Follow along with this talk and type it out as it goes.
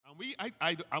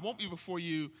I won't be before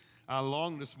you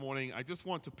long this morning. I just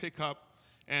want to pick up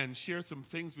and share some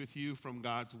things with you from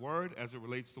God's Word as it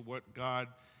relates to what God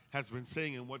has been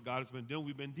saying and what God has been doing.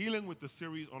 We've been dealing with the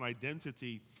series on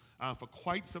identity for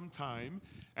quite some time,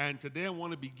 and today I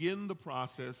want to begin the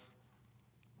process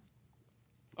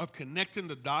of connecting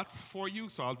the dots for you.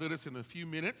 So I'll do this in a few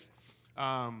minutes.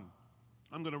 I'm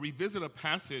going to revisit a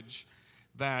passage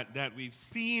that we've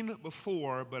seen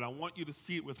before, but I want you to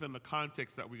see it within the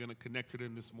context that we're going to connect it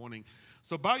in this morning.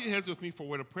 So bow your heads with me for a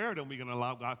word of prayer, then we're going to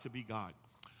allow God to be God.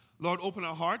 Lord, open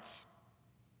our hearts,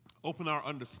 open our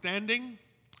understanding.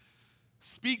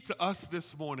 Speak to us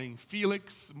this morning.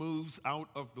 Felix moves out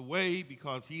of the way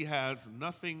because he has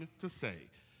nothing to say.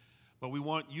 But we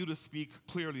want you to speak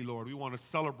clearly, Lord. We want to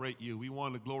celebrate you. We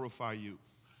want to glorify you.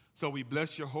 So we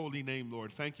bless your holy name,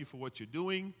 Lord. Thank you for what you're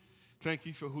doing. Thank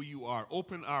you for who you are.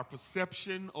 Open our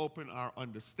perception, open our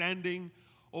understanding,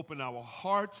 open our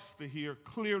hearts to hear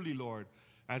clearly, Lord,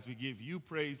 as we give you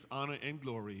praise, honor, and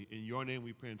glory. In your name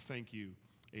we pray and thank you.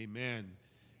 Amen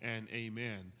and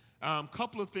amen.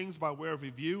 Couple of things by way of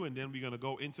review, and then we're going to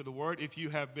go into the Word. If you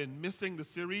have been missing the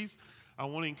series, I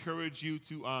want to encourage you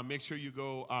to make sure you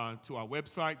go to our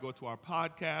website, go to our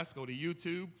podcast, go to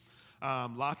YouTube,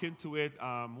 lock into it.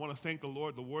 I want to thank the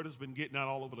Lord. The Word has been getting out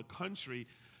all over the country.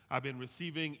 I've been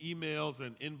receiving emails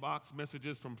and inbox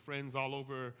messages from friends all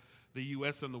over the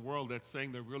U.S. and the world that's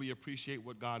saying they really appreciate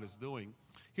what God is doing.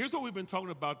 Here's what we've been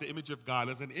talking about, the image of God.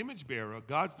 As an image bearer,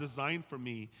 God's design for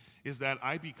me is that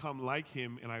I become like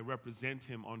him and I represent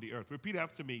him on the earth. Repeat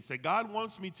after me. Say, God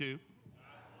wants me to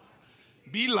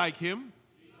be like him,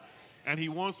 and he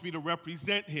wants me to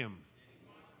represent him.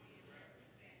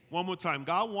 One more time.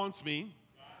 God wants me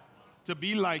to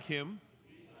be like him,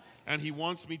 and he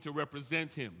wants me to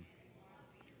represent him.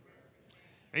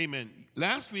 Amen.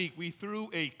 Last week, we threw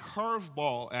a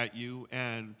curveball at you,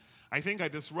 and I think I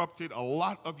disrupted a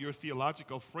lot of your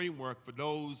theological framework for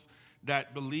those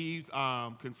that believed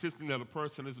consistently that a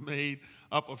person is made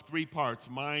up of three parts,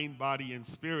 mind, body, and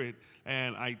spirit.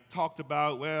 And I talked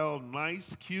about, well,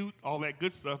 nice, cute, all that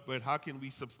good stuff, but how can we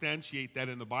substantiate that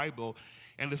in the Bible?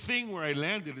 And the thing where I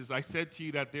landed is I said to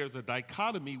you that there's a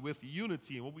dichotomy with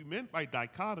unity. And what we meant by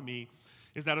dichotomy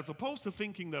is that as opposed to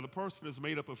thinking that a person is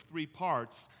made up of three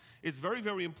parts, it's very,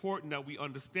 very important that we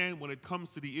understand when it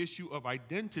comes to the issue of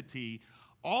identity,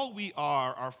 all we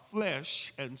are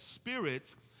flesh and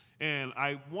spirit. And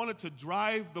I wanted to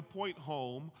drive the point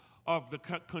home of the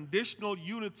conditional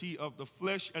unity of the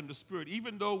flesh and the spirit.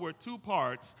 Even though we're two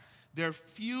parts, they're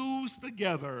fused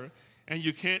together, and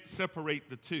you can't separate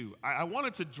the two. I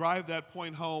wanted to drive that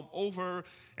point home over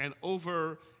and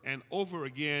over and over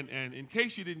again. And in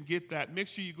case you didn't get that, make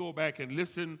sure you go back and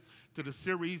listen to the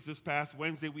series. This past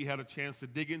Wednesday, we had a chance to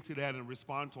dig into that and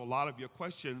respond to a lot of your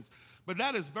questions. But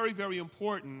that is very, very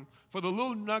important for the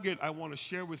little nugget I want to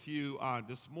share with you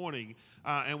this morning.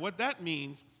 And what that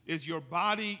means is your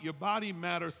body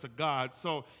matters to God.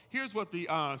 So here's what the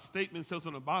statement says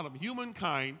on the bottom.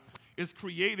 Humankind is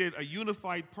created a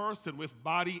unified person with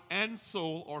body and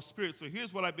soul or spirit. So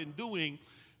here's what I've been doing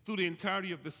through the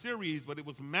entirety of the series, but it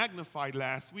was magnified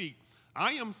last week.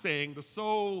 I am saying the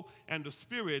soul and the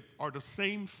spirit are the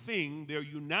same thing. They're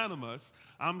unanimous.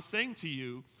 I'm saying to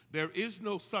you, there is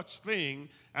no such thing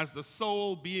as the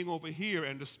soul being over here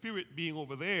and the spirit being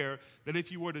over there, that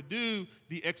if you were to do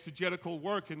the exegetical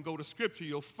work and go to Scripture,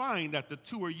 you'll find that the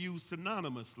two are used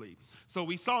synonymously. So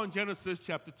we saw in Genesis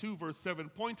chapter 2, verse 7,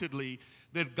 pointedly,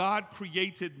 that God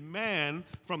created man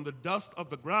from the dust of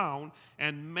the ground,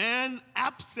 and man,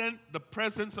 absent the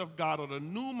presence of God or the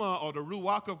pneuma or the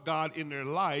ruach of God in their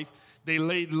life, they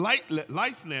laid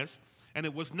lifeless. And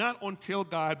it was not until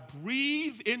God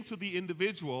breathed into the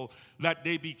individual that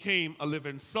they became a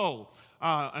living soul.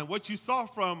 And what you saw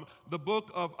from the book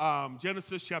of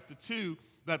Genesis chapter 2,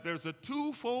 that there's a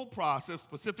twofold process,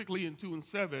 specifically in 2 and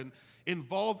 7,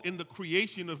 involved in the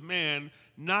creation of man,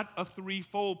 not a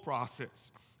threefold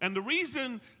process. And the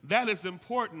reason that is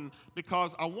important,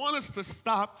 because I want us to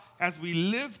stop as we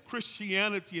live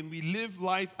Christianity and we live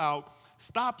life out,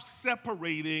 stop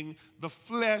separating the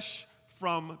flesh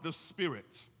from the spirit.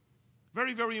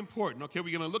 Very, very important. Okay,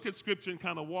 we're going to look at Scripture and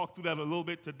kind of walk through that a little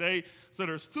bit today. So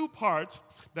there's two parts,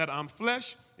 that I'm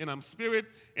flesh and I'm spirit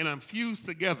and I'm fused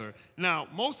together. Now,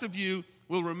 most of you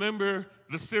will remember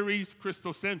the series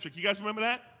Christocentric. You guys remember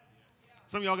that?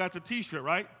 Some of y'all got the t-shirt,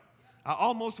 right? I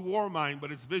almost wore mine,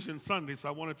 but it's Vision Sunday, so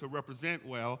I wanted to represent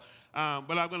well.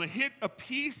 But I'm going to hit a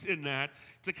piece in that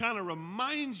to kind of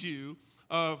remind you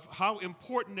of how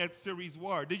important that series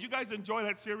was. Did you guys enjoy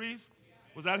that series?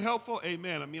 Was that helpful?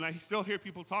 Amen. I mean, I still hear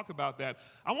people talk about that.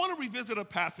 I want to revisit a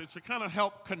passage to kind of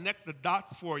help connect the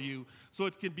dots for you so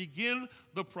it can begin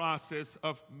the process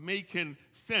of making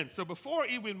sense. So before I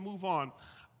even move on,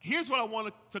 here's what I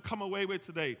want to come away with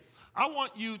today. I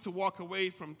want you to walk away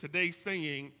from today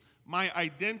saying, my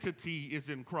identity is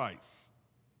in Christ.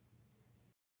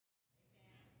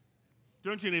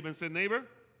 Turn to your neighbor and say, neighbor.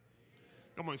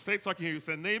 Come on, say it so I can hear you.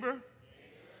 Say, neighbor.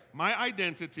 My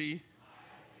identity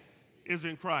is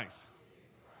in Christ.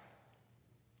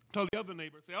 Tell the other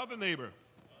neighbor. Say, other neighbor.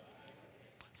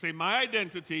 Say, my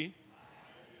identity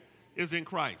is in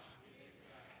Christ.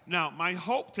 Now, my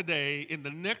hope today in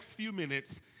the next few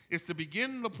minutes is to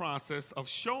begin the process of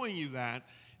showing you that,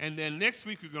 and then next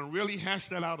week we're going to really hash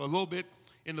that out a little bit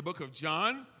in the book of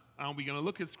John. We're going to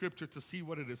look at Scripture to see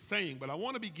what it is saying, but I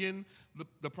want to begin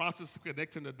the process of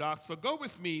connecting the dots. So go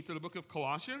with me to the book of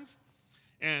Colossians,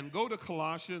 and go to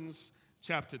Colossians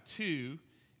chapter 2,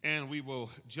 and we will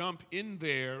jump in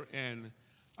there and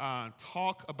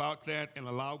talk about that and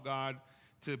allow God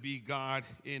to be God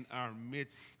in our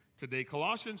midst today.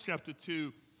 Colossians chapter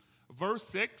 2, verse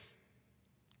 6,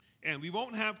 and we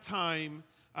won't have time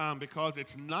because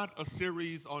it's not a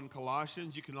series on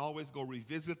Colossians. You can always go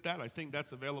revisit that. I think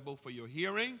that's available for your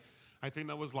hearing. I think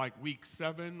that was like week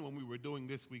 7 when we were doing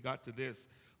this. We got to this,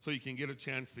 so you can get a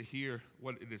chance to hear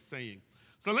what it is saying.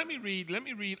 So let me read.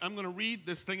 I'm going to read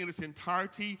this thing in its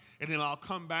entirety, and then I'll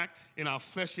come back and I'll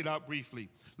flesh it out briefly.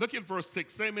 Look at verse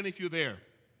 6. Say amen if you're there.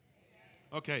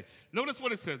 Okay. Notice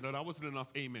what it says. No, that wasn't enough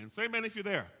amen. Say amen if you're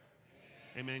there.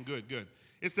 Amen. Good.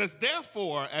 It says,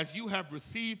 therefore, as you have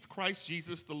received Christ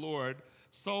Jesus the Lord,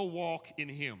 so walk in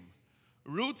him,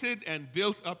 rooted and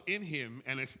built up in him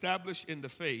and established in the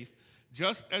faith,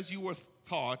 just as you were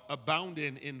taught,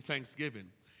 abounding in thanksgiving.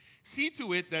 See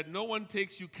to it that no one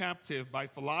takes you captive by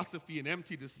philosophy and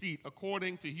empty deceit,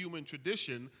 according to human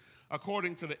tradition,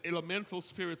 according to the elemental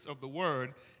spirits of the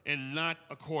word, and not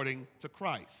according to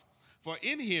Christ. For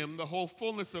in him the whole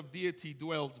fullness of deity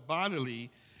dwells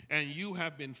bodily, and you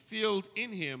have been filled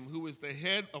in him, who is the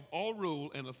head of all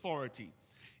rule and authority.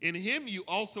 In him you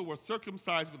also were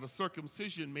circumcised with a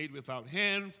circumcision made without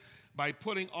hands, by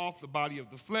putting off the body of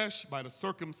the flesh, by the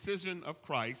circumcision of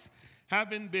Christ,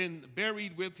 having been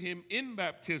buried with him in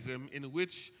baptism, in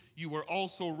which you were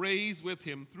also raised with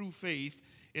him through faith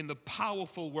in the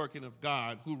powerful working of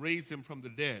God, who raised him from the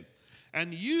dead.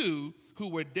 And you, who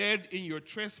were dead in your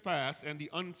trespass and the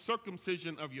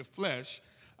uncircumcision of your flesh,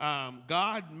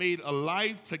 God made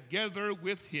alive together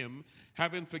with him,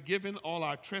 having forgiven all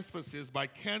our trespasses by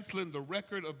canceling the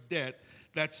record of debt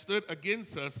that stood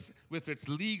against us with its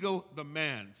legal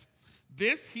demands.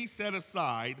 This he set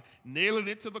aside, nailing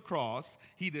it to the cross.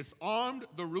 He disarmed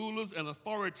the rulers and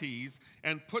authorities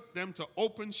and put them to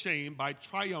open shame by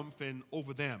triumphing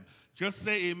over them. Just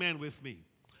say amen with me. Amen.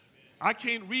 I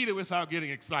can't read it without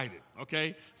getting excited,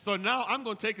 okay? So now I'm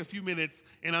going to take a few minutes,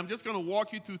 and I'm just going to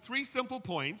walk you through 3 simple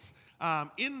points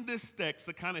in this text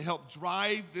to kind of help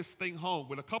drive this thing home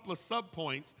with a couple of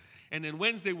sub-points. And then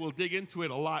Wednesday, we'll dig into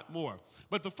it a lot more.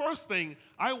 But the first thing,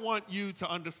 I want you to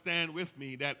understand with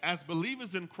me that as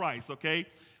believers in Christ, okay,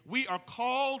 we are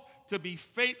called to be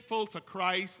faithful to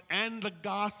Christ and the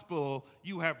gospel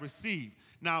you have received.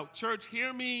 Now, church,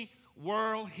 hear me.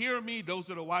 World, hear me. Those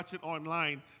that are watching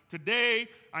online. Today,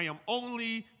 I am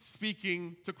only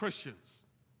speaking to Christians.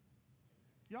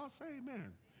 Y'all say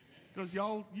amen. Because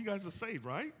you guys are saved,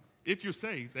 right? If you're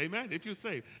saved, amen. If you're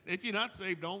saved. If you're not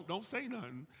saved, don't say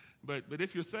nothing. But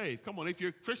if you're saved, come on. If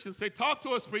you're Christian, say, talk to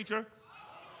us, preacher.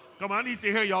 Come on, I need to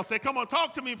hear y'all say, come on,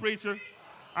 talk to me, preacher.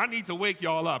 I need to wake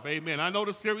y'all up, amen. I know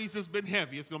the series has been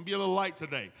heavy. It's going to be a little light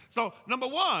today. So, number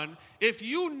 1, if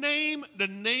you name the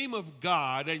name of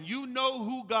God and you know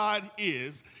who God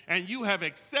is and you have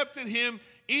accepted him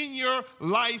in your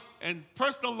life and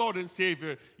personal Lord and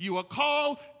Savior, you are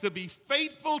called to be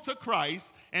faithful to Christ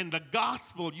and the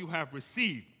gospel you have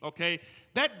received, okay?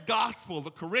 That gospel,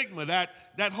 the kerygma,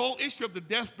 that whole issue of the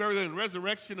death, burial, and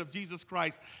resurrection of Jesus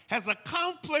Christ has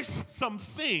accomplished some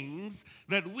things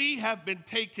that we have been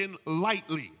taking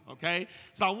lightly, okay?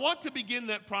 So I want to begin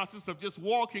that process of just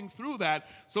walking through that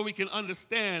so we can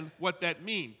understand what that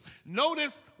means.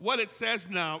 Notice what it says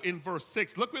now in verse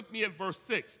 6. Look with me at verse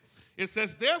 6. It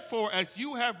says, therefore, as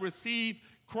you have received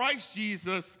Christ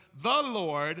Jesus the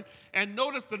Lord, and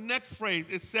notice the next phrase.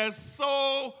 It says,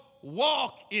 so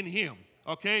walk in him.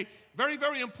 Okay? Very,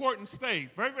 very important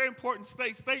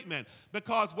statement,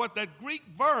 because what that Greek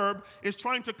verb is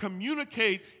trying to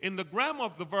communicate in the grammar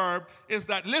of the verb is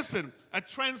that, listen, a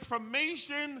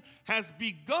transformation has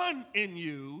begun in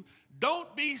you.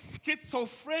 Don't be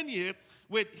schizophrenic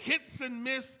with hits and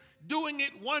miss, doing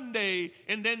it one day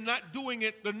and then not doing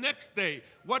it the next day.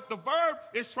 What the verb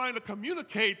is trying to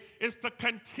communicate is to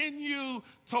continue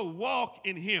to walk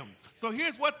in him. So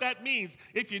here's what that means.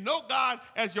 If you know God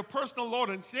as your personal Lord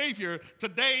and Savior,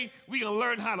 today we're going to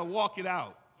learn how to walk it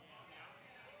out.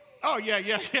 Oh,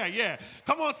 yeah.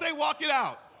 Come on, say walk it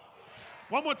out.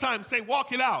 One more time, say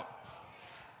walk it out.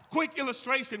 Quick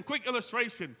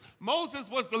illustration. Moses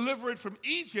was delivered from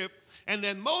Egypt, and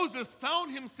then Moses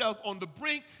found himself on the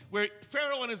brink where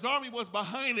Pharaoh and his army was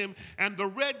behind him, and the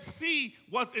Red Sea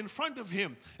was in front of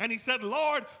him. And he said,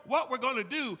 Lord, what we're going to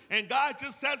do? And God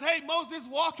just says, hey, Moses,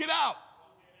 walk it out.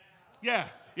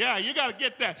 Yeah, you got to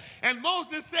get that. And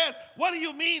Moses says, what do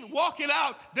you mean, walk it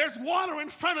out? There's water in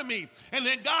front of me. And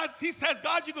then he says,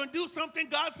 God, you're going to do something?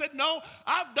 God said, no,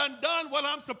 I've done what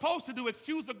I'm supposed to do.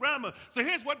 Excuse the grammar. So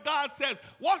here's what God says.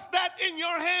 What's that in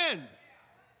your hand?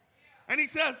 And he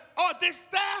says, oh, this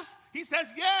staff? He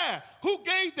says, yeah. Who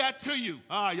gave that to you?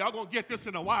 Y'all going to get this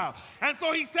in a while. And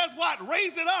so he says what?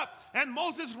 Raise it up. And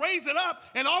Moses raised it up.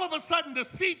 And all of a sudden the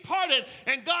sea parted.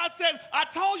 And God said, I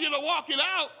told you to walk it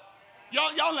out.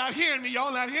 Y'all not hearing me.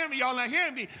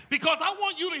 Because I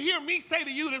want you to hear me say to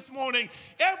you this morning,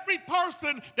 every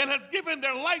person that has given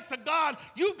their life to God,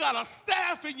 you've got a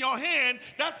staff in your hand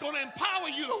that's going to empower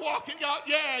you to walk it out.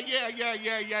 Yeah.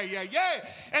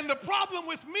 And the problem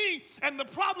with me and the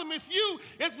problem with you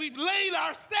is we've laid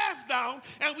our staff down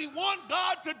and we want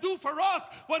God to do for us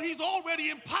what he's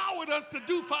already empowered us to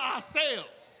do for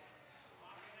ourselves.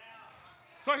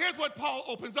 So here's what Paul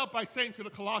opens up by saying to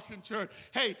the Colossian church.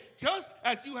 Hey, just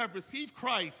as you have received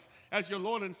Christ as your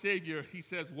Lord and Savior, he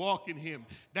says, walk in him.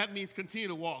 That means continue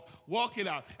to walk. Walk it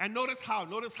out. And notice how,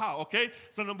 okay?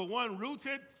 So number one,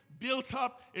 rooted, built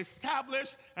up,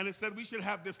 established, and it said we should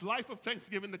have this life of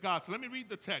thanksgiving to God. So let me read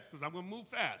the text because I'm going to move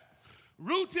fast.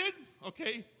 Rooted,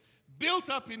 okay,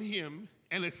 built up in him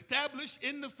and established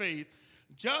in the faith,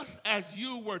 just as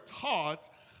you were taught,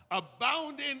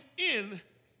 abounding in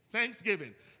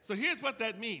thanksgiving. So here's what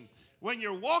that means. When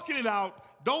you're walking it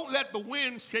out, don't let the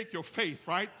wind shake your faith,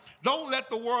 right? Don't let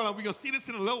the world, and we're going to see this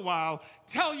in a little while,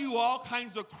 tell you all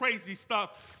kinds of crazy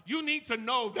stuff. You need to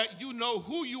know that you know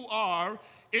who you are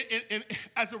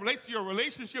as it relates to your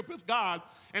relationship with God.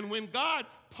 And when God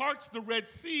parts the Red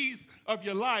Seas of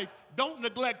your life, don't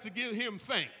neglect to give him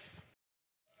thanks.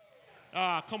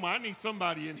 Come on, I need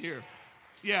somebody in here.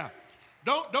 Yeah.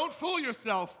 Don't fool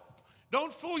yourself.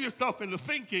 Don't fool yourself into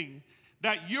thinking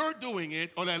that you're doing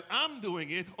it or that I'm doing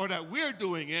it or that we're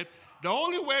doing it. The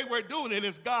only way we're doing it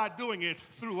is God doing it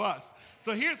through us.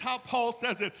 So here's how Paul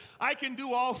says it. I can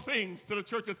do all things to the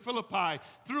church at Philippi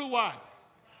through what?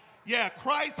 Yeah,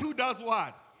 Christ who does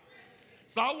what?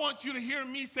 So I want you to hear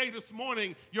me say this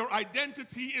morning, your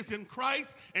identity is in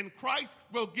Christ, and Christ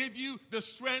will give you the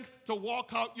strength to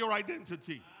walk out your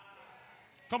identity.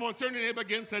 Come on, turn your neighbor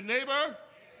again. Say, neighbor,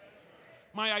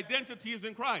 my identity is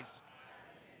in Christ.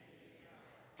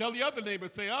 Tell the other neighbor,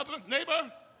 say, other neighbor,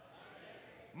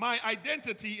 my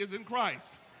identity is in Christ.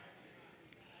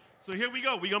 So here we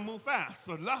go. We're going to move fast.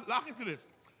 So lock into this.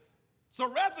 So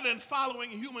rather than following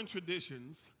human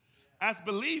traditions, as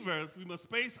believers, we must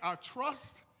place our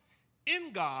trust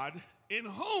in God, in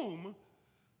whom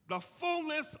the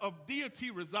fullness of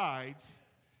deity resides.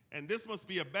 And this must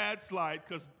be a bad slide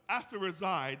because after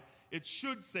reside, it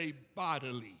should say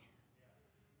bodily.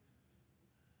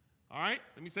 All right,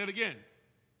 let me say it again.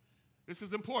 This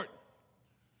is important.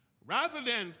 Rather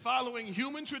than following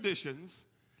human traditions,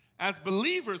 as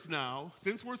believers now,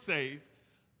 since we're saved,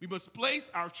 we must place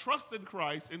our trust in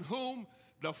Christ, in whom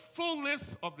the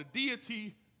fullness of the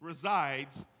deity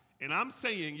resides. And I'm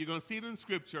saying, you're going to see it in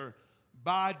Scripture,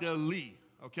 bodily,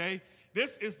 okay?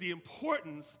 This is the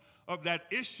importance of that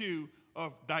issue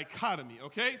of dichotomy,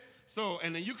 okay? So,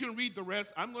 and then you can read the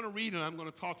rest. I'm going to read and I'm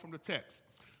going to talk from the text.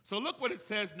 So look what it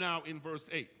says now in verse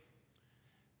 8.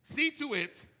 See to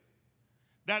it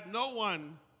that no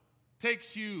one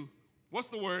takes you, what's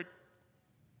the word?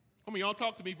 Come on, y'all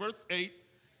talk to me. Verse 8.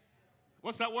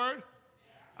 What's that word?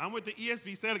 I'm with the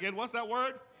ESV. Say it again. What's that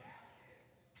word?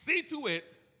 See to it,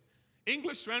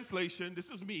 English translation, this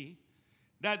is me,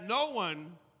 that no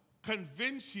one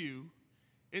convince you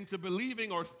into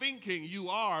believing or thinking you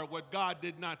are what God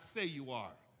did not say you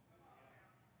are.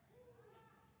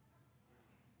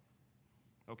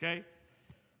 Okay?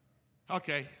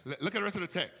 Okay, look at the rest of the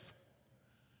text.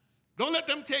 Don't let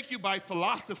them take you by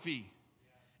philosophy,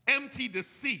 empty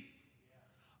deceit,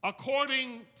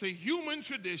 according to human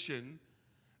tradition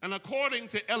and according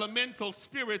to elemental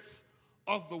spirits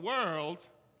of the world,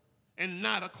 and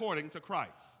not according to Christ.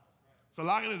 So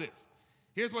look into this.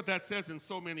 Here's what that says in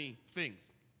so many things.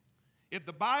 If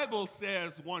the Bible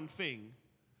says one thing,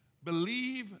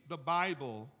 Believe the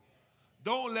Bible.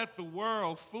 Don't let the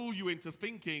world fool you into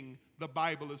thinking the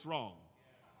Bible is wrong.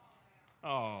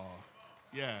 Oh,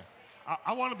 yeah.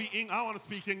 I want to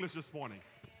speak English this morning.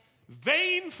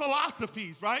 Vain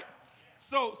philosophies, right?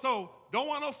 So don't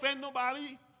want to offend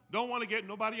nobody. Don't want to get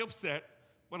nobody upset.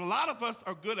 But a lot of us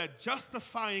are good at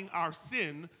justifying our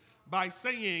sin by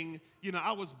saying,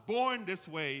 I was born this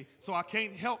way, so I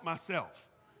can't help myself.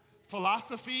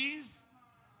 Philosophies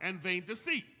and vain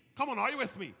deceit. Come on, are you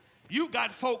with me? You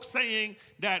got folks saying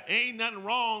that ain't nothing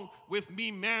wrong with me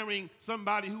marrying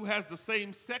somebody who has the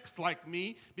same sex like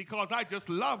me because I just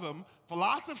love them.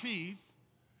 Philosophies,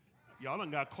 y'all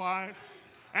done got quiet,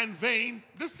 and vain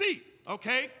deceit,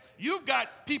 okay? You've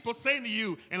got people saying to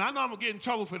you, and I know I'm going to get in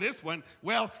trouble for this one,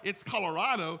 well, it's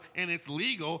Colorado and it's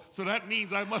legal, so that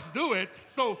means I must do it.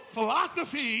 So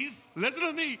philosophies, listen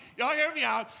to me, y'all hear me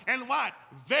out, and what?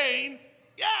 Vain.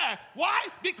 Yeah, why?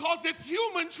 Because it's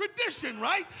human tradition,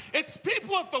 right? It's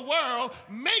people of the world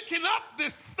making up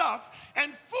this stuff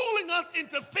and fooling us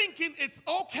into thinking it's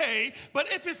okay,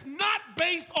 but if it's not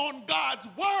based on God's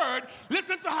word,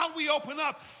 listen to how we open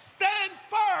up. Stand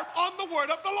firm on the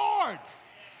word of the Lord.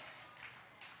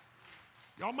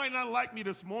 Y'all might not like me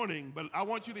this morning, but I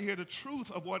want you to hear the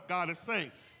truth of what God is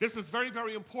saying. This is very,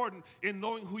 very important in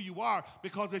knowing who you are,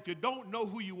 because if you don't know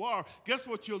who you are, guess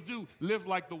what you'll do? Live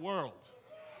like the world.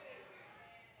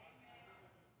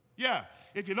 Yeah,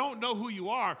 if you don't know who you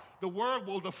are, the world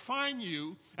will define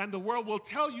you, and the world will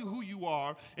tell you who you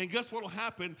are, and guess what will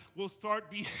happen? We'll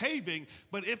start behaving.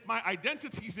 But if my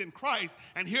identity is in Christ,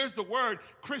 and here's the word,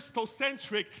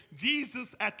 Christocentric,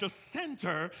 Jesus at the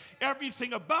center,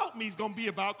 everything about me is going to be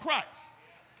about Christ.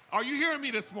 Are you hearing me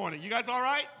this morning? You guys all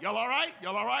right? Y'all all right?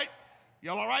 Y'all all right?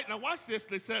 Y'all all right? Now watch this.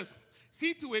 It says,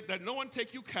 see to it that no one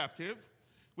take you captive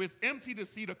with empty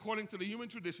deceit according to the human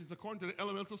traditions, according to the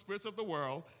elemental spirits of the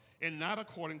world, and not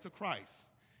according to Christ.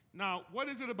 Now, what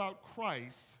is it about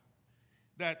Christ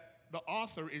that the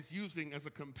author is using as a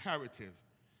comparative?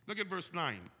 Look at verse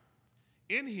 9.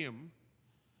 In him,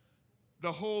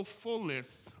 the whole fullness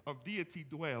of deity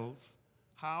dwells.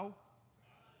 How?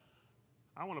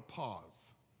 I want to pause.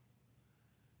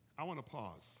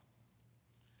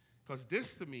 Because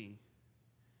this, to me,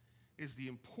 is the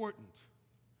importance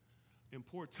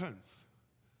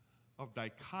of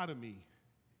dichotomy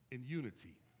and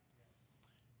unity.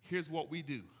 Here's what we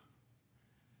do.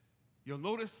 You'll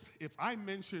notice if I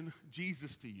mention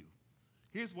Jesus to you,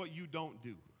 here's what you don't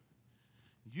do.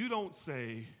 You don't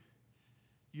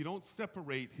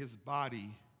separate his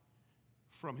body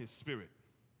from his spirit.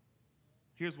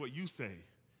 Here's what you say.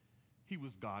 He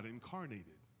was God incarnated.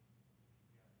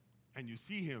 And you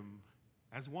see him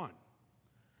as one.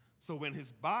 So when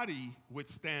his body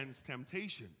withstands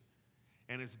temptation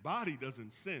and his body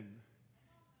doesn't sin,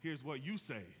 here's what you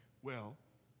say. Well,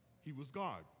 he was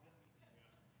God.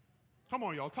 Come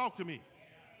on, y'all, talk to me.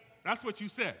 That's what you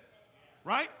said,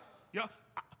 right? Yeah.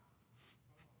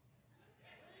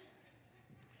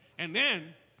 And then,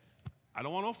 I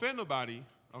don't want to offend nobody,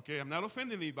 okay? I'm not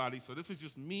offending anybody, so this is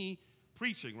just me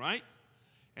preaching, right?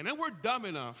 And then we're dumb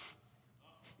enough.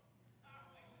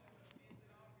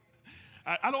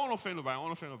 I don't want to offend nobody. I don't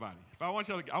want to offend nobody. If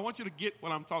I want you to get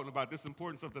what I'm talking about, this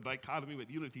importance of the dichotomy with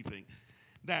unity thing,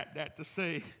 that to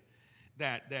say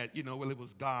that well, it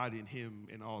was God in him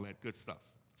and all that good stuff.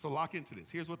 So lock into this.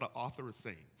 Here's what the author is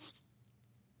saying.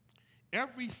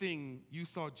 Everything you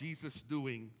saw Jesus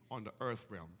doing on the earth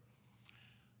realm,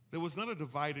 there was not a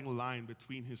dividing line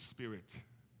between his spirit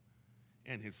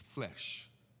and his flesh.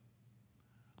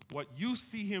 What you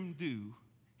see him do,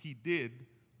 he did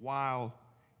while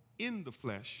in the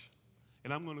flesh,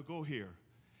 and I'm going to go here,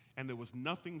 and there was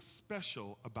nothing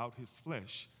special about his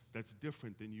flesh that's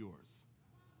different than yours.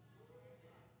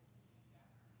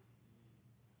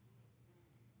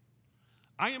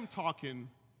 I am talking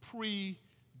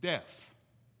pre-death.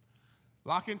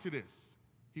 Lock into this.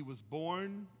 He was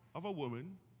born of a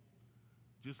woman,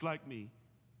 just like me,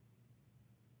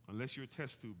 unless you're a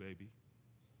test tube, baby.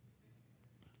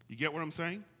 You get what I'm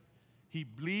saying? He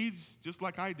bleeds just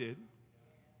like I did,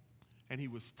 and he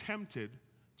was tempted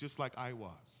just like I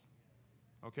was,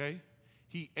 okay?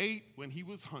 He ate when he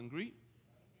was hungry.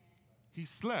 He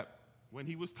slept when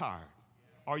he was tired.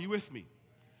 Are you with me?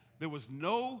 There was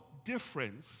no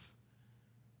difference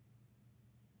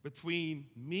between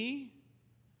me,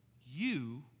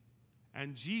 you,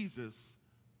 and Jesus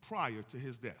prior to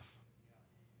his death.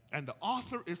 And the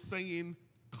author is saying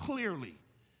clearly,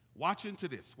 watch into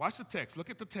this. Watch the text. Look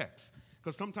at the text.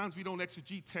 Because sometimes we don't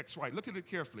exegete text right. Look at it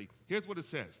carefully. Here's what it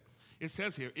says. It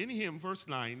says here, in him, verse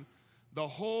 9, the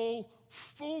whole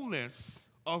fullness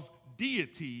of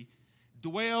deity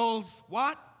dwells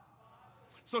what?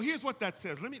 So here's what that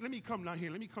says. Let me come down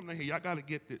here. Y'all got to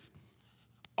get this.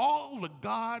 All the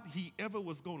God he ever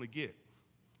was going to get.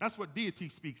 That's what deity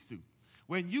speaks to.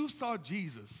 When you saw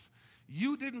Jesus,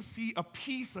 you didn't see a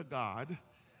piece of God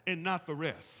and not the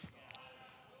rest.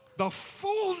 The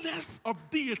fullness of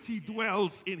deity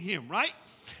dwells in him, right?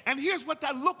 And here's what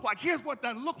that looked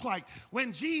like.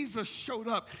 When Jesus showed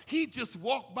up, he just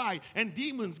walked by and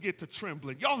demons get to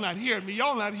trembling. Y'all not hearing me.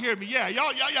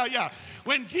 Yeah.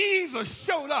 When Jesus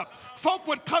showed up, folk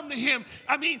would come to him.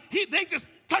 I mean, they just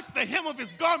touched the hem of his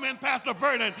garment, Pastor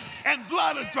Vernon, and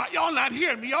blood would drop. Y'all not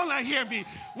hearing me.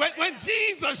 When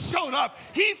Jesus showed up,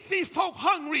 he'd see folk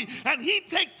hungry, and he'd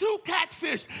take 2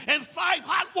 catfish and 5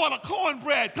 hot water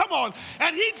cornbread. Come on.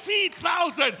 And he'd feed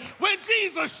 1,000. When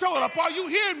Jesus showed up, are you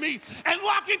hearing me? And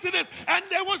walk into this, and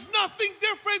there was nothing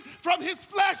different from his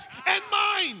flesh and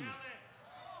mind.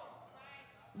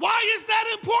 Why is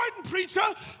that important, preacher?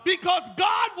 Because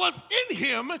God was in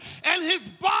him, and his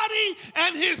body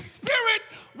and his spirit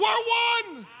were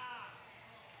one.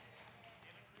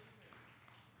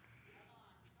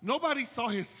 Nobody saw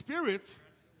his spirit,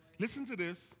 listen to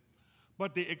this,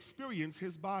 but they experienced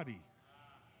his body.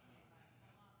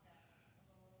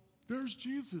 There's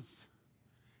Jesus.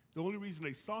 The only reason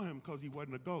they saw him because he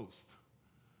wasn't a ghost.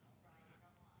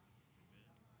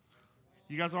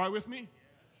 You guys all right with me?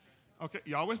 Okay,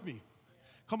 y'all with me?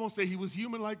 Come on, say he was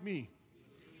human like me.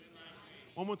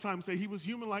 One more time, say he was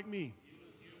human like me.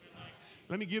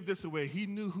 Let me give this away. He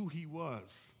knew who he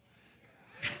was.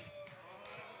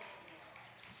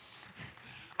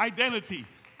 Identity.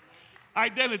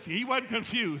 He wasn't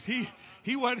confused. He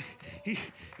wasn't.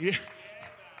 Yeah.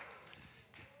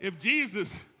 If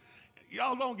Jesus,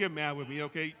 y'all don't get mad with me,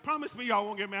 okay? Promise me y'all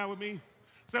won't get mad with me.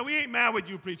 Say, we ain't mad with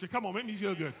you, preacher. Come on, make me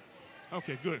feel good.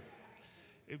 Okay, good.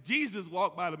 If Jesus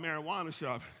walked by the marijuana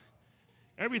shop,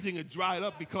 everything had dried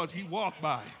up because he walked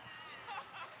by.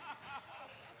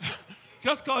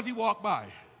 Just because he walked by.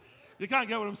 You kind of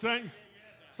get what I'm saying?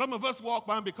 Some of us walk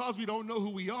by and because we don't know who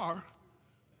we are.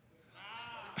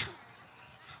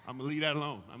 I'm going to leave that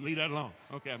alone.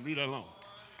 Okay, I'm leave that alone.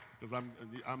 Because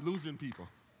I'm losing people.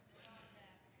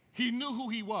 He knew who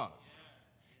he was.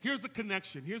 Here's the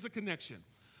connection.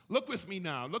 Look with me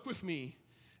now. Look with me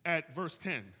at verse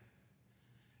 10.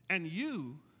 And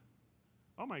you,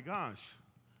 oh my gosh,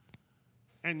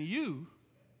 and you,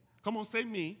 come on, say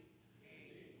me.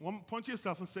 Point to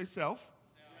yourself and say self.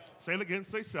 Say it again,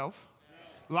 say self.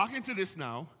 Lock into this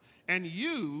now. And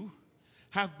you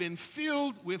have been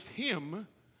filled with him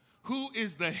who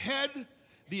is the head,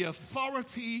 the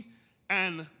authority,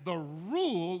 and the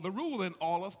rule in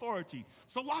all authority.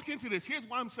 So lock into this. Here's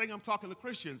why I'm saying I'm talking to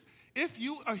Christians. If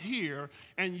you are here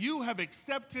and you have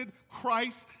accepted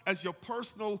Christ as your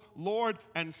personal Lord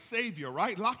and Savior,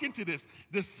 right? Lock into this.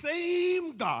 The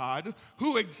same God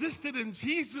who existed in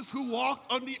Jesus who walked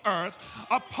on the earth,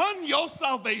 upon your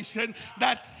salvation,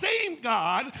 that same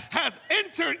God has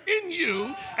entered in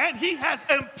you and he has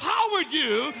empowered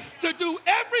you to do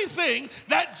everything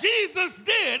that Jesus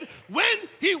did when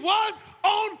he was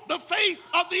on the face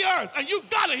of the earth. And you've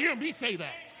got to hear me say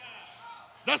that.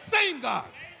 The same God.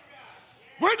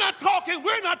 We're not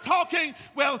talking,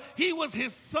 well, he was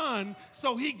his son,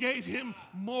 so he gave him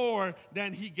more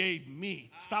than he gave me.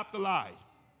 Stop the lie.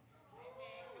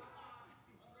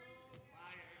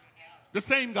 The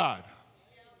same God.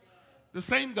 The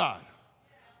same God.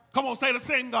 Come on, say the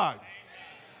same God.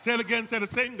 Say it again, say the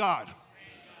same God.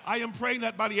 I am praying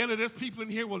that by the end of this, people in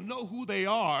here will know who they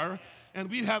are, and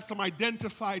we have some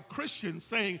identified Christians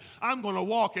saying, I'm going to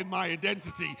walk in my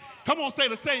identity. Come on, say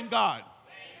the same God.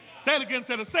 Say it again,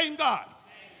 say the same God.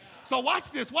 So watch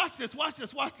this.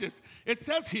 It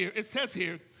says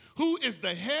here, who is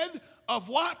the head of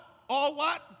what? All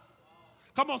what?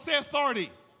 Come on, say authority.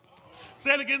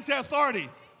 Say it again, say authority.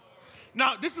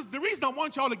 Now, this is the reason I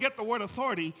want y'all to get the word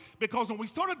authority, because when we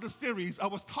started the series, I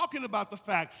was talking about the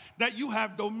fact that you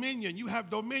have dominion. You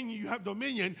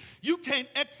can't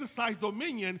exercise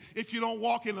dominion if you don't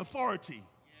walk in authority.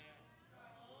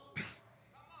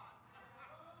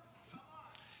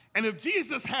 And if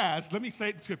Jesus has, let me say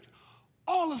it in scripture,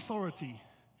 all authority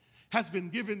has been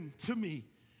given to me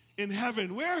in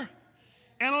heaven, where?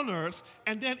 And on earth.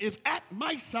 And then if at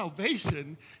my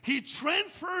salvation, he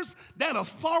transfers that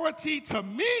authority to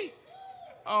me,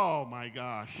 oh my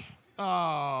gosh.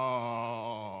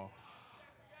 Oh,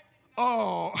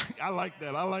 I like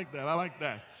that. I'm going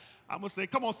to say,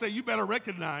 come on, say, you better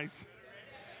recognize.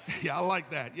 Yeah, I like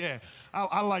that. Yeah,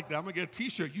 I like that. I'm going to get a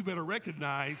t-shirt, you better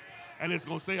recognize. And it's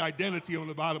going to say identity on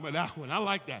the bottom of that one. I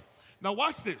like that. Now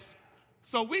watch this.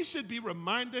 So we should be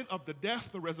reminded of the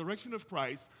death, the resurrection of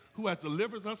Christ, who has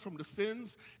delivered us from the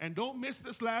sins. And don't miss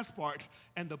this last part,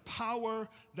 and the power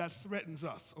that threatens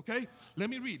us, okay? Let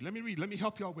me read. Let me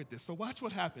help y'all with this. So watch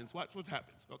what happens,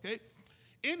 okay?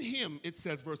 In him, it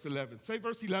says, verse 11. Say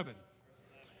verse 11.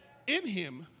 In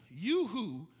him, you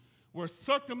who were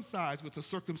circumcised with a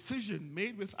circumcision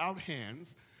made without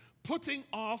hands, putting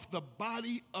off the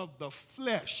body of the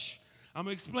flesh. I'm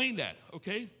going to explain that,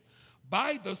 okay?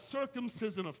 By the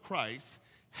circumcision of Christ,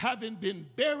 having been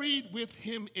buried with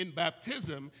him in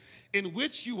baptism, in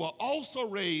which you are also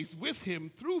raised with him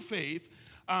through faith,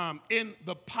 in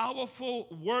the powerful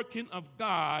working of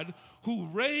God who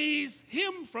raised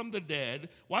him from the dead.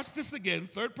 Watch this again,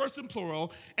 third person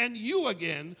plural. And you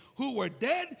again, who were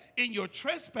dead in your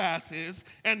trespasses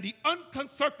and the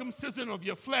uncircumcision of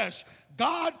your flesh,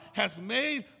 God has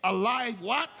made alive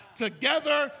what?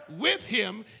 Together with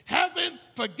him, having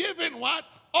forgiven what?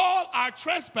 All our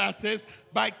trespasses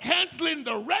by canceling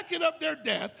the record of their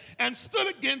death and stood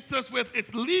against us with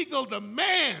its legal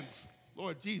demands.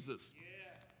 Lord Jesus.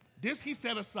 This he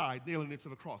set aside, nailing it to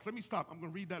the cross. Let me stop. I'm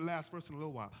going to read that last verse in a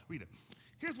little while. Read it.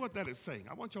 Here's what that is saying.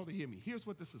 I want y'all to hear me. Here's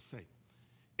what this is saying.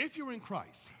 If you're in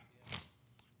Christ,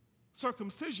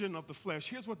 circumcision of the flesh,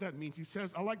 here's what that means. He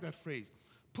says, I like that phrase,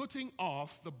 putting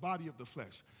off the body of the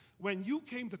flesh. When you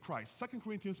came to Christ, 2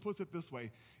 Corinthians puts it this way,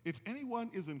 if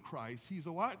anyone is in Christ, he's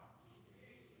a what?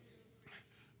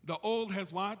 The old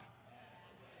has what?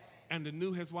 And the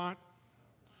new has what?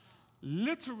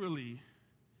 Literally,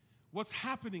 what's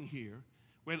happening here,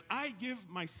 when I give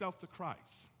myself to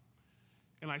Christ,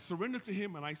 and I surrender to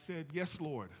him, and I said, yes,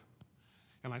 Lord,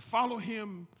 and I follow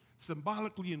him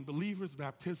symbolically in believer's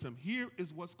baptism, here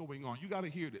is what's going on. You got to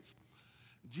hear this.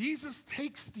 Jesus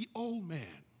takes the old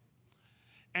man,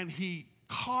 and he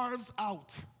carves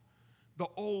out the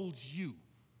old you.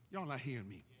 Y'all not hearing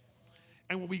me.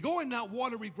 And when we go in that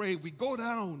watery grave, we go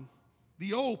down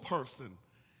the old person,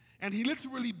 and he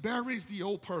literally buries the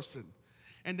old person.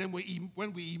 And then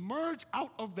when we emerge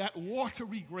out of that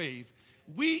watery grave,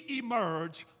 we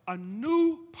emerge a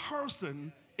new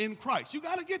person in Christ. You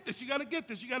got to get this. You got to get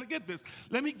this. You got to get this.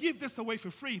 Let me give this away for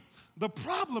free. The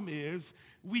problem is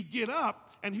we get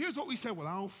up, and here's what we say, well,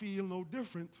 I don't feel no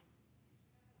different.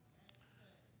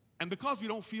 And because we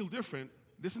don't feel different,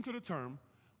 listen to the term,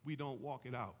 we don't walk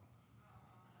it out.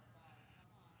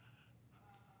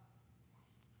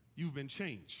 You've been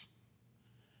changed.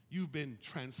 You've been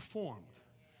transformed.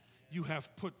 You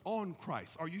have put on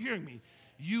Christ. Are you hearing me?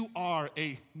 You are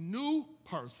a new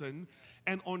person,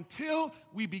 and until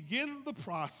we begin the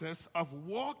process of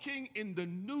walking in the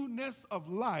newness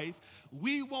of life,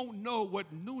 we won't know what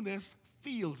newness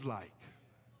feels like.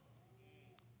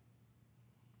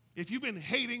 If you've been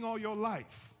hating all your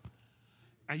life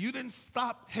and you didn't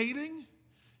stop hating,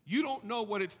 you don't know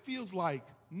what it feels like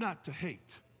not to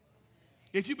hate.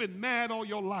 If you've been mad all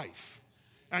your life,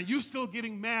 and you're still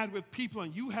getting mad with people,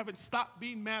 and you haven't stopped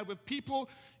being mad with people,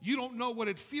 you don't know what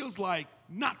it feels like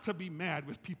not to be mad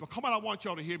with people. Come on, I want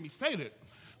y'all to hear me say this.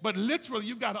 But literally,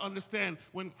 you've got to understand,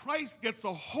 when Christ gets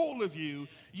a hold of you,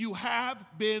 you have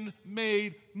been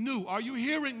made new. Are you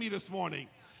hearing me this morning?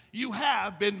 You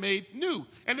have been made new.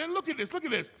 And then look at this.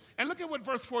 And look at what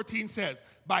verse 14 says.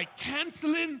 By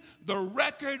canceling the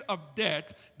record of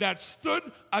debt that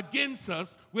stood against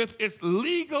us with its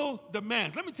legal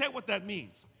demands. Let me tell you what that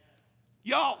means.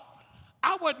 Y'all,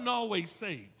 I wasn't always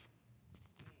saved.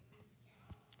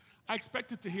 I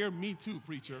expected to hear me too,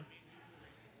 preacher.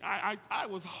 I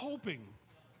was hoping.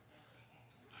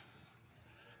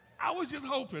 I was just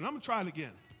hoping. I'm going to try it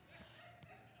again.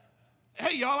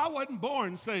 Hey, y'all, I wasn't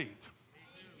born saved.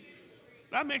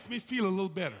 That makes me feel a little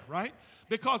better, right?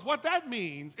 Because what that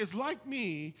means is, like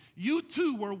me, you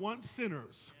too were once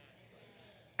sinners.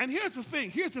 And here's the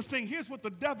thing, here's what the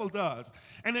devil does.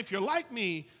 And if you're like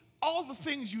me, all the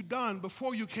things you've done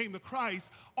before you came to Christ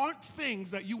aren't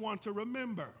things that you want to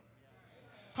remember.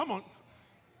 Come on.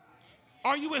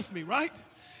 Are you with me, right?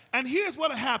 And here's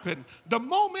what happened. The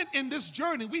moment in this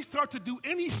journey we start to do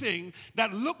anything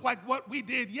that looked like what we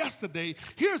did yesterday,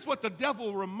 here's what the devil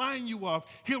will remind you of.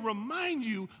 He'll remind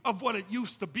you of what it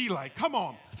used to be like. Come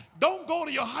on. Don't go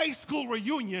to your high school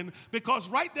reunion, because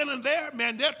right then and there,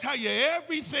 man, they'll tell you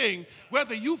everything,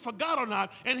 whether you forgot or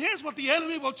not. And here's what the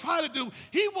enemy will try to do.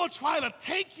 He will try to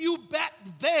take you back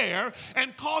there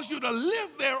and cause you to live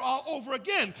there all over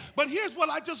again. But here's what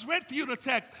I just read for you in the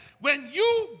text. When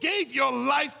you gave your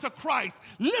life to Christ,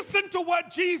 listen to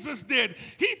what Jesus did.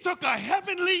 He took a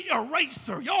heavenly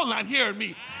eraser. Y'all not hearing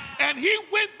me. And he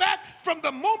went back from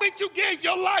the moment you gave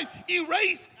your life,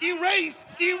 erased,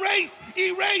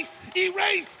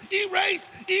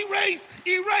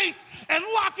 and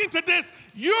lock into this.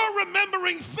 You're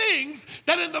remembering things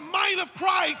that in the mind of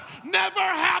Christ never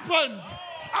happened.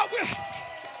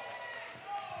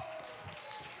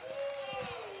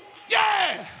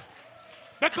 Yeah.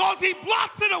 Because he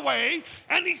blots it away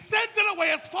and he sends it away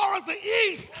as far as the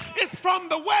east is from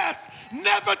the west,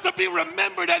 never to be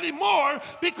remembered anymore,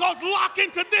 because lock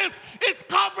into this is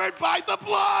covered by the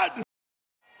blood.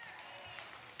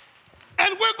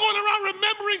 And we're going around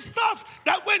remembering stuff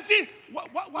that when Jesus,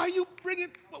 why are you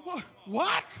bringing,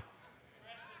 what?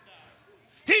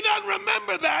 He doesn't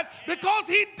remember that because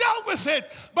he dealt with it.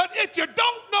 But if you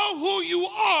don't know who you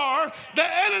are, the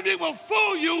enemy will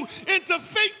fool you into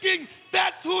thinking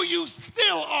that's who you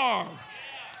still are.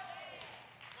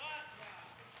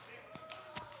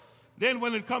 Then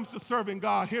when it comes to serving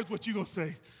God, here's what you're going to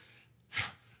say.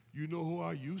 You know who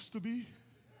I used to be?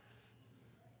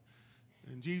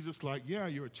 And Jesus like, yeah,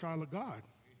 you're a child of God.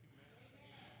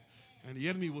 And the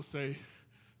enemy will say,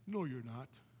 no, you're not.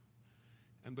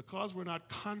 And because we're not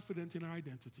confident in our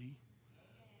identity,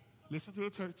 listen to the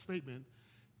third statement,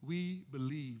 we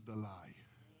believe the lie.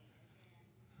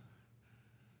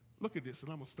 Look at this,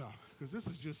 and I'm going to stop, because this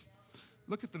is just,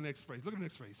 look at the next phrase. Look at the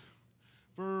next phrase.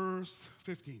 Verse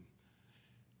 15.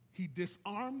 He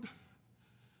disarmed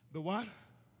the what?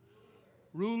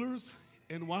 Rulers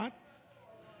and what?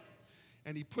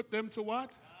 And he put them to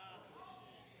what?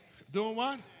 Doing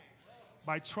what?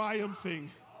 By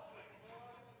triumphing.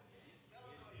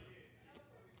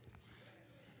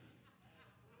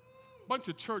 Bunch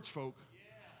of church folk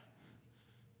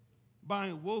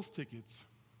buying wolf tickets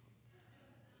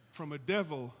from a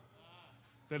devil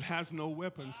that has no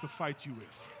weapons to fight you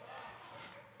with.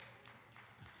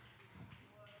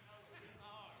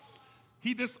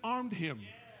 He disarmed him.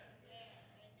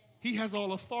 He has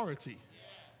all authority,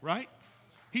 right?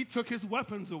 He took his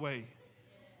weapons away,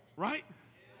 right?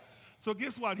 So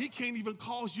guess what? He can't even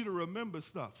cause you to remember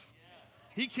stuff.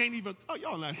 He can't even, oh,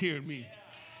 y'all not hearing me.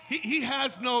 He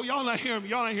has no, y'all not hearing me.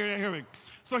 Y'all not hearing me.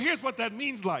 So here's what that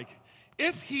means like.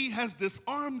 If he has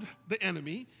disarmed the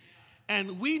enemy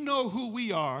and we know who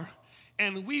we are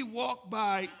and we walk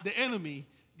by the enemy,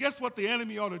 guess what the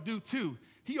enemy ought to do too?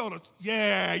 He ought to,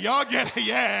 yeah, y'all get it,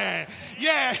 yeah.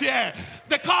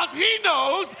 Because he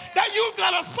knows that you've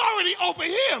got authority over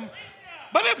him.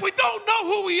 But if we don't know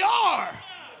who we are,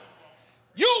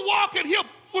 you walk in here,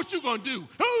 what you gonna do?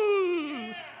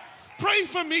 Pray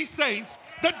for me, saints.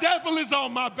 The devil is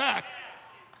on my back.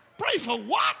 Pray for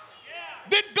what?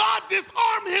 Did God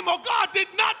disarm him or God did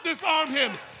not disarm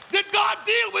him? Did God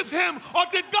deal with him or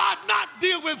did God not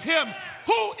deal with him?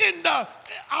 Who in the, I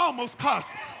almost cussed.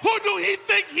 Who do he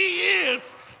think he is?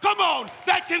 Come on,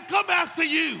 that can come after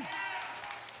you.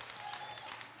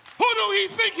 Who do he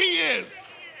think he is?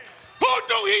 Who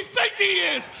do he think he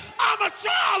is? I'm a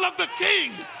child of the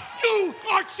King. You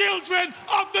are children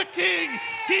of the King.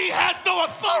 He has no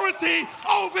authority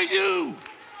over you.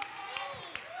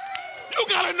 You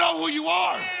got to know who you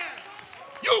are.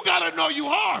 You got to know you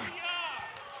are.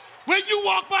 When you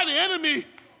walk by the enemy,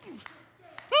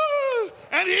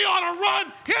 and he ought to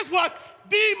run, here's what,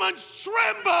 demons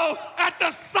tremble at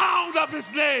the sound of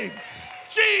his name.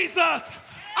 Jesus,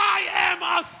 I am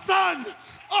a son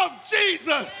of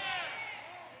Jesus.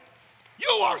 You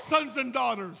are sons and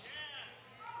daughters.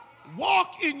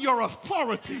 Walk in your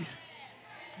authority.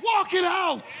 Walk it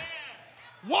out.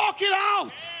 Walk it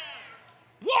out.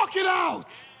 Walk it out.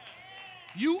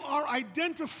 You are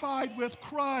identified with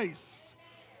Christ.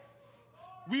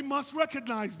 We must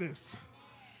recognize this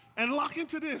and lock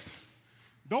into this.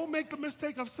 Don't make the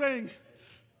mistake of saying,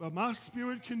 well, my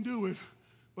spirit can do it,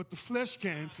 but the flesh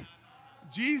can't.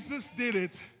 Jesus did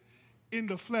it in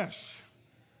the flesh.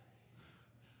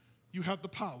 You have the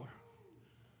power.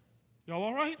 Y'all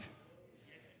all right?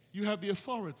 You have the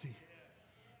authority.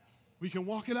 We can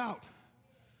walk it out.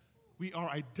 We are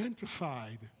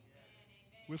identified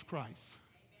with Christ.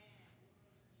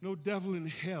 No devil in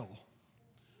hell,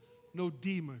 no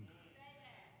demon,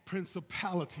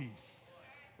 principalities,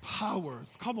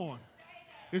 powers. Come on.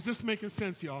 Is this making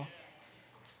sense, y'all?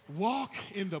 Walk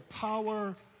in the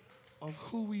power of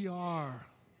who we are.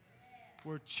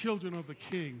 We're children of the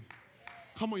King.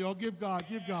 Come on, y'all. Give God,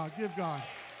 give God, give God.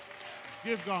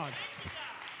 Give God.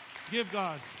 Give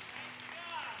God.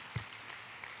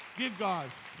 Give God.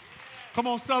 Come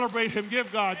on, celebrate him.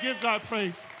 Give God. Give God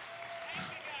praise.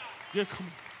 Give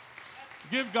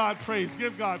God praise.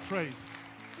 Give God praise.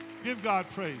 Give God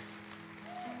praise.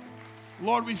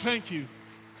 Lord, we thank you.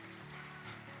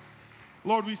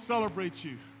 Lord, we celebrate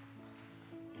you.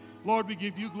 Lord, we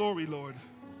give you glory, Lord,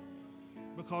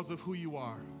 because of who you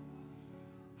are.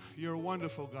 You're a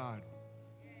wonderful God.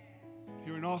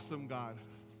 You're an awesome God.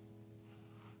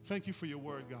 Thank you for your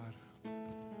word, God.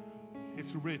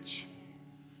 It's rich,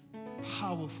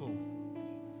 powerful,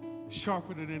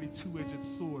 sharper than any two-edged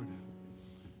sword.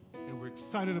 And we're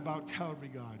excited about Calvary,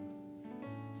 God.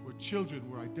 We're children.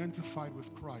 We're identified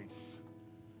with Christ.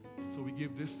 So we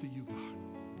give this to you,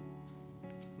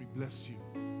 God. We bless you.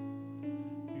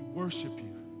 We worship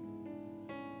you.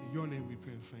 In your name we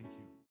pray and thank you.